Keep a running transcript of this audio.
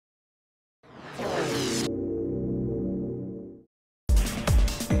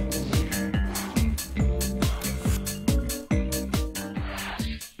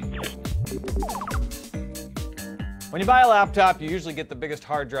When you buy a laptop, you usually get the biggest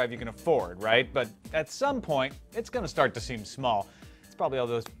hard drive you can afford, right? But at some point, it's going to start to seem small. It's probably all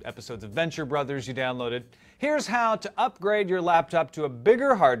those episodes of Venture Brothers you downloaded. Here's how to upgrade your laptop to a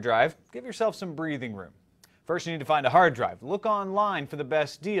bigger hard drive. Give yourself some breathing room. First, you need to find a hard drive. Look online for the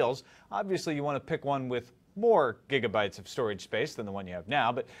best deals. Obviously, you want to pick one with more gigabytes of storage space than the one you have now,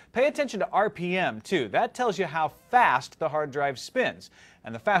 but pay attention to RPM too. That tells you how fast the hard drive spins.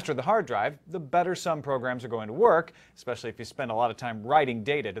 And the faster the hard drive, the better some programs are going to work, especially if you spend a lot of time writing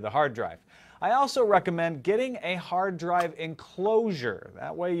data to the hard drive. I also recommend getting a hard drive enclosure.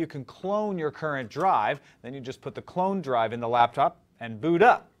 That way you can clone your current drive, then you just put the clone drive in the laptop and boot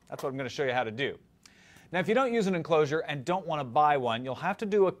up. That's what I'm going to show you how to do. Now, if you don't use an enclosure and don't want to buy one, you'll have to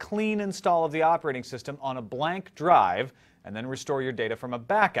do a clean install of the operating system on a blank drive and then restore your data from a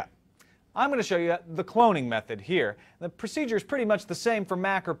backup. I'm going to show you the cloning method here. The procedure is pretty much the same for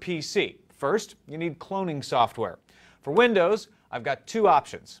Mac or PC. First, you need cloning software. For Windows, I've got two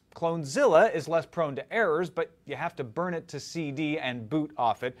options. CloneZilla is less prone to errors, but you have to burn it to CD and boot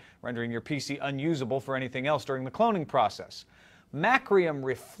off it, rendering your PC unusable for anything else during the cloning process. Macrium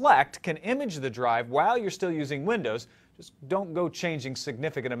Reflect can image the drive while you're still using Windows. Just don't go changing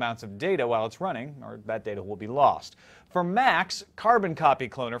significant amounts of data while it's running, or that data will be lost. For Macs, Carbon Copy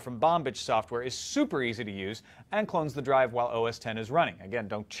Cloner from Bombich Software is super easy to use and clones the drive while OS X is running. Again,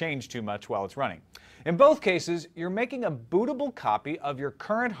 don't change too much while it's running. In both cases, you're making a bootable copy of your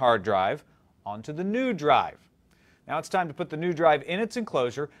current hard drive onto the new drive. Now it's time to put the new drive in its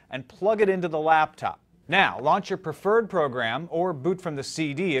enclosure and plug it into the laptop. Now, launch your preferred program or boot from the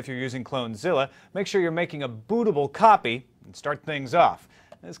CD if you're using CloneZilla. Make sure you're making a bootable copy and start things off.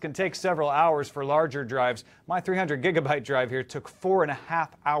 This can take several hours for larger drives. My 300 gigabyte drive here took 4.5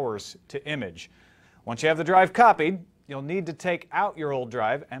 hours to image. Once you have the drive copied, you'll need to take out your old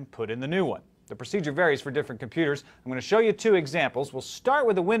drive and put in the new one. The procedure varies for different computers. I'm going to show you two examples. We'll start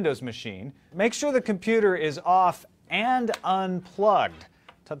with a Windows machine. Make sure the computer is off and unplugged.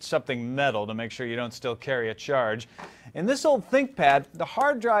 Touch something metal to make sure you don't still carry a charge. In this old ThinkPad, the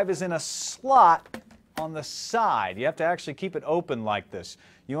hard drive is in a slot on the side. You have to actually keep it open like this.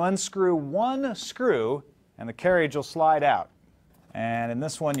 You unscrew one screw and the carriage will slide out. And in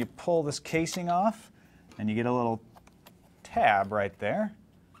this one, you pull this casing off and you get a little tab right there.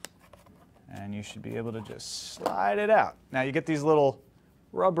 And you should be able to just slide it out. Now you get these little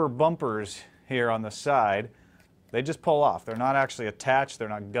rubber bumpers here on the side. They just pull off. They're not actually attached, they're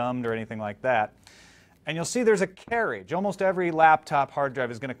not gummed or anything like that. And you'll see there's a carriage. Almost every laptop hard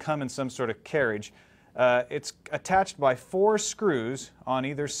drive is going to come in some sort of carriage. It's attached by 4 screws on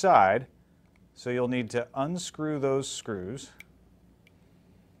either side. So you'll need to unscrew those screws.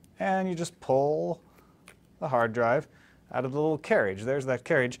 And you just pull the hard drive out of the little carriage. There's that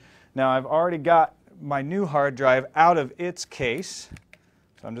carriage. Now I've already got my new hard drive out of its case.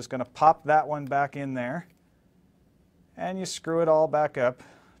 So I'm just going to pop that one back in there. And you screw it all back up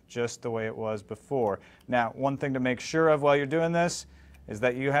just the way it was before. Now, one thing to make sure of while you're doing this is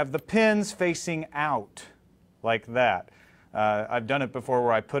that you have the pins facing out like that. I've done it before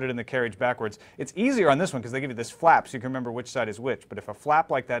where I put it in the carriage backwards. It's easier on this one because they give you this flap so you can remember which side is which. But if a flap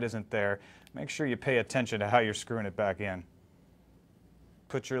like that isn't there, make sure you pay attention to how you're screwing it back in.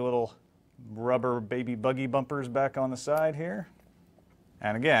 Put your little rubber baby buggy bumpers back on the side here.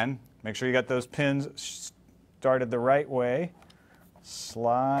 And again, make sure you got those pins started the right way.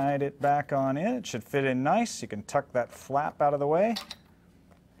 Slide it back on in. It should fit in nice. You can tuck that flap out of the way.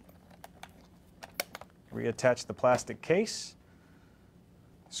 Reattach the plastic case.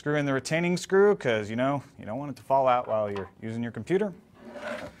 Screw in the retaining screw because you don't want it to fall out while you're using your computer.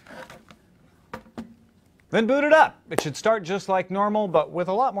 Then boot it up. It should start just like normal but with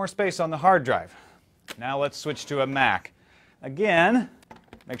a lot more space on the hard drive. Now let's switch to a Mac. Again,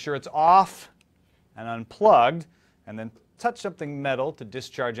 make sure it's off and unplugged, and then touch something metal to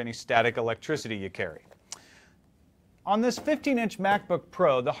discharge any static electricity you carry. On this 15-inch MacBook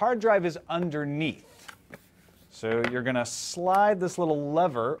Pro, the hard drive is underneath. So you're going to slide this little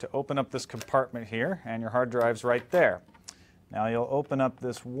lever to open up this compartment here, and your hard drive's right there. Now you'll open up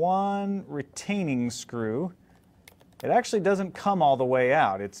this one retaining screw. It actually doesn't come all the way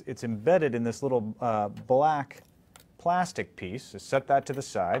out. It's embedded in this little black plastic piece. So set that to the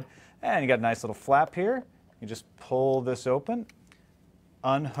side. And you got a nice little flap here. You just pull this open,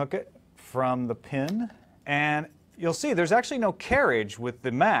 unhook it from the pin, and you'll see there's actually no carriage with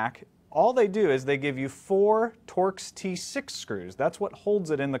the Mac. All they do is they give you 4 Torx T6 screws. That's what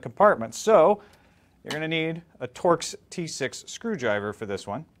holds it in the compartment. So you're going to need a Torx T6 screwdriver for this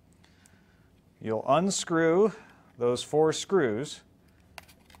one. You'll unscrew those 4 screws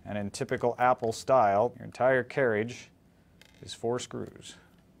And in typical Apple style, your entire carriage is 4 screws.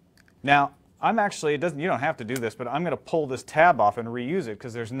 Now, you don't have to do this, but I'm going to pull this tab off and reuse it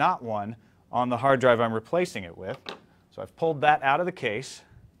because there's not one on the hard drive I'm replacing it with. So I've pulled that out of the case.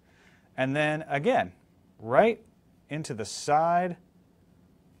 And then again, right into the side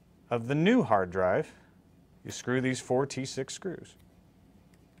of the new hard drive, you screw these 4 T6 screws.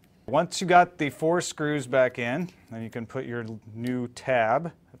 Once you got the 4 screws back in, then you can put your new tab,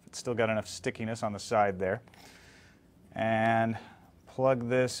 if it's still got enough stickiness on the side there, and plug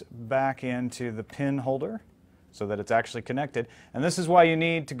this back into the pin holder so that it's actually connected. And this is why you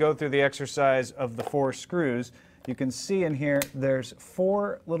need to go through the exercise of the 4 screws. You can see in here there's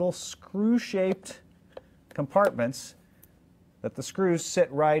 4 little screw-shaped compartments that the screws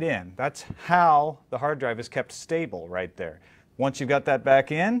sit right in. That's how the hard drive is kept stable right there. Once you've got that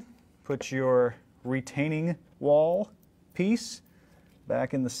back in, put your retaining wall piece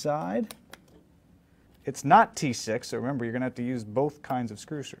back in the side. It's not T6, so remember you're going to have to use both kinds of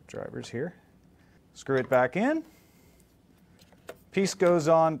screwdrivers here. Screw it back in. Piece goes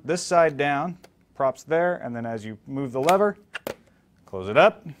on this side down, props there, and then as you move the lever, close it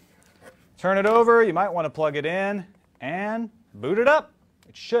up, turn it over. You might want to plug it in and boot it up.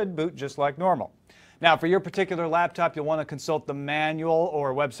 It should boot just like normal. Now, for your particular laptop, you'll want to consult the manual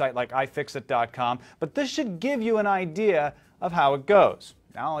or a website like ifixit.com, but this should give you an idea of how it goes.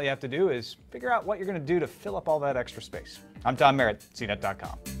 Now all you have to do is figure out what you're going to do to fill up all that extra space. I'm Tom Merritt,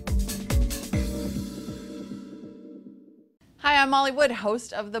 cnet.com. Hi, I'm Molly Wood,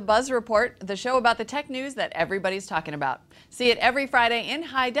 host of The Buzz Report, the show about the tech news that everybody's talking about. See it every Friday in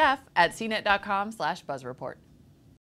high def at cnet.com/buzzreport.